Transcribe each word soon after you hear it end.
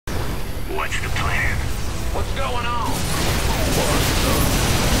What's the plan? What's going on?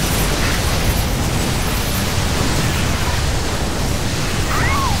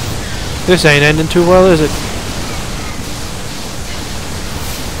 This ain't ending too well, is it?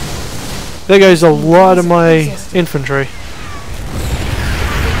 There goes a lot of my infantry.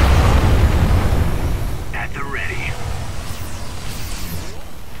 At the ready.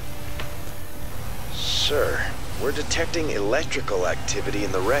 Sir, we're detecting electrical activity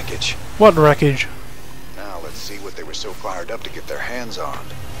in the wreckage. What wreckage? Now let's see what they were so fired up to get their hands on.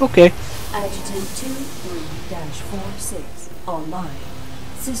 Okay. Adjutant 23-46 online.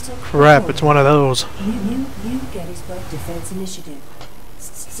 System Crap, it's one of those. New Gettysburg Defense Initiative.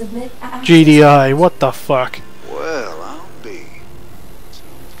 Submit GDI, what the fuck? Well, I'll be.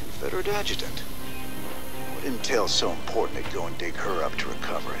 Confederate adjutant. What intel's so important they'd go and dig her up to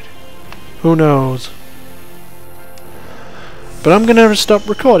recover it? Who knows? But I'm gonna stop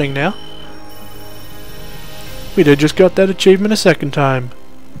recording now. We did just got that achievement a second time.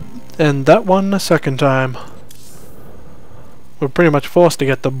 And that one a second time. We're pretty much forced to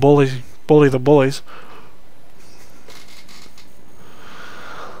get the bully the bullies.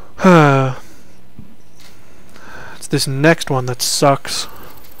 It's this next one that sucks.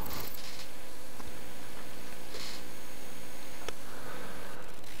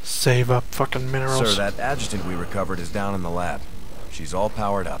 Save up fucking minerals. Sir, that adjutant we recovered is down in the lab. She's all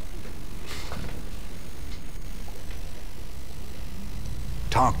powered up.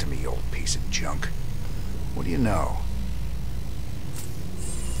 Talk to me, you old piece of junk. What do you know?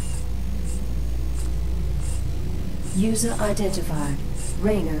 User identified.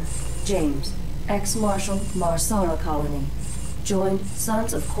 Rayner, James, ex-Marshal, Marsala Colony. Joined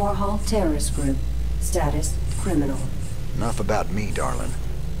Sons of Korhal Terrorist Group. Status, criminal. Enough about me, darling.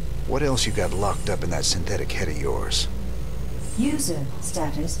 What else you got locked up in that synthetic head of yours? User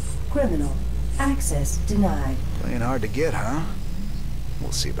status, criminal. Access denied. Playing hard to get, huh?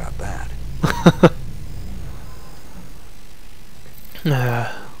 We'll see about that.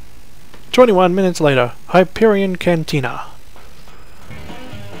 21 minutes later, Hyperion Cantina.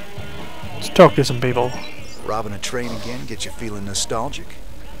 Let's talk to some people. Robbing a train again get you feeling nostalgic?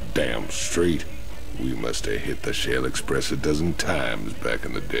 Damn straight. We must have hit the Shell Express a dozen times back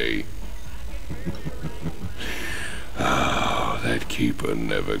in the day. Oh, that keeper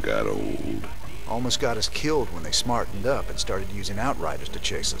never got old. Almost got us killed when they smartened up and started using outriders to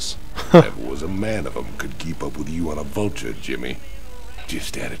chase us. Never was a man of 'em could keep up with you on a vulture, Jimmy.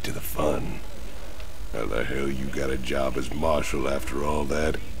 Just added to the fun. How the hell you got a job as marshal after all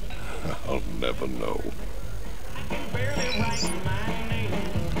that? I'll never know.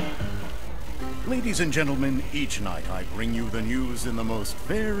 Ladies and gentlemen, each night I bring you the news in the most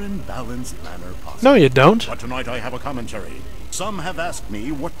fair and balanced manner possible. No, you don't. But tonight I have a commentary. Some have asked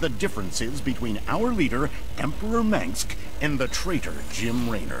me what the difference is between our leader, Emperor Mengsk, and the traitor Jim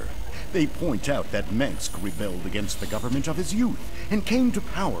Raynor. They point out that Mengsk rebelled against the government of his youth and came to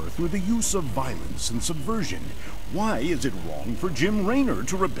power through the use of violence and subversion. Why is it wrong for Jim Raynor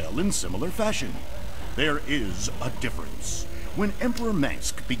to rebel in similar fashion? There is a difference. When Emperor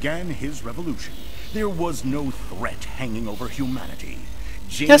Mengsk began his revolution, there was no threat hanging over humanity.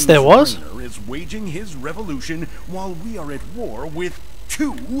 Yes, there was. James Raynor is waging his revolution while we are at war with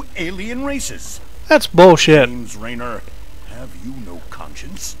 2 alien races. That's bullshit. James Raynor, have you no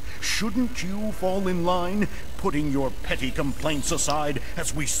conscience? Shouldn't you fall in line, putting your petty complaints aside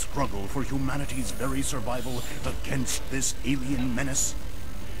as we struggle for humanity's very survival against this alien menace?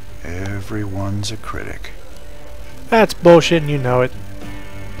 Everyone's a critic. That's bullshit and you know it.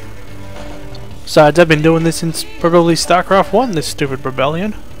 Besides, I've been doing this since probably Starcraft 1, this stupid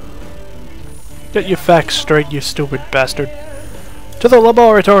rebellion. Get your facts straight, you stupid bastard. To the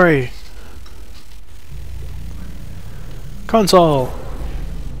laboratory! Console!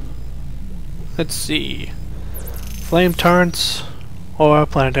 Let's see. Flame turrets or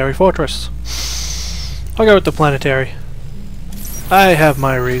planetary fortress. I'll go with the planetary. I have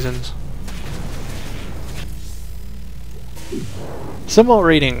my reasons. Symbol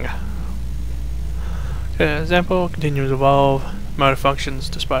reading. Example, continues to evolve. Motor functions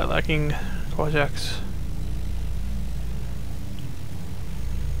despite lacking projects.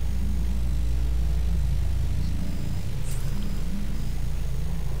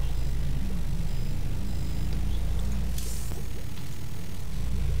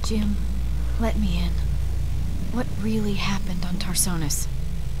 Jim, let me in. What really happened on Tarsonis?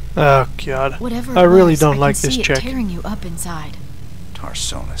 Oh god. Whatever I really was, don't I like can this see it chick. tearing you up inside.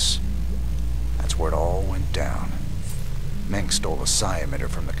 Tarsonis. That's where it all went down. Mengsk stole a psi emitter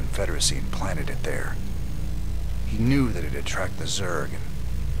from the Confederacy and planted it there. He knew that it'd attract the Zerg, and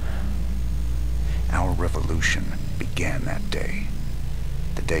revolution began that day.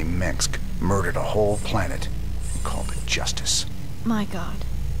 The day Mengsk murdered a whole planet and called it justice. My God.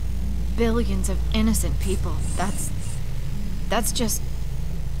 Billions of innocent people. That's just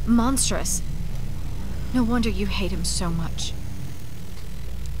monstrous. No wonder you hate him so much.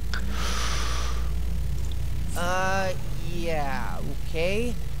 Yeah,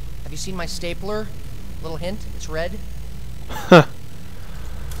 okay. Have you seen my stapler? Little hint, it's red.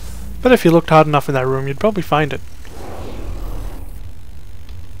 But if you looked hard enough in that room, you'd probably find it.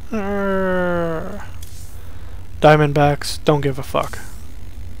 Diamondbacks don't give a fuck.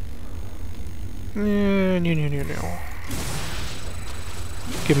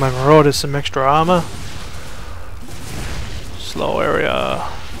 Give my marauders some extra armor. Slow area.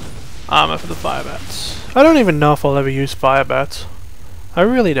 Armor for the fire bats. I don't even know if I'll ever use fire bats. I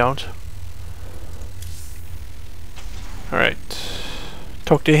really don't. Alright.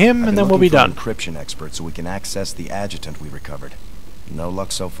 Talk to him and then we'll be done. Encryption expert so we can access the adjutant we recovered. No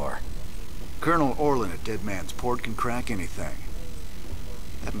luck so far. Colonel Orlin at Dead Man's Port can crack anything.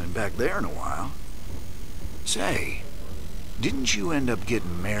 Haven't been back there in a while. Say, didn't you end up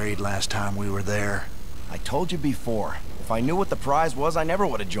getting married last time we were there? I told you before. If I knew what the prize was, I never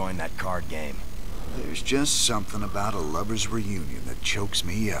would have joined that card game. There's just something about a lover's reunion that chokes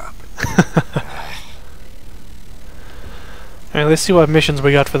me up. Alright, let's see what missions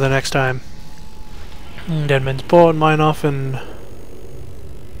we got for the next time. Dead Man's Port, mine off, and...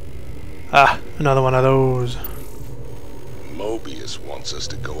 another one of those. Mobius wants us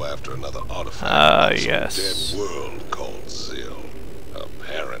to go after another artifact from yes. some dead world called Xel.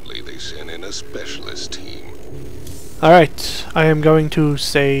 Apparently they sent in a specialist team. Alright, I am going to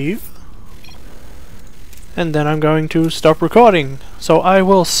save. And then I'm going to stop recording. So I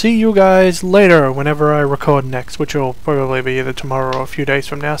will see you guys later whenever I record next, which will probably be either tomorrow or a few days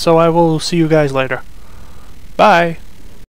from now. So I will see you guys later. Bye!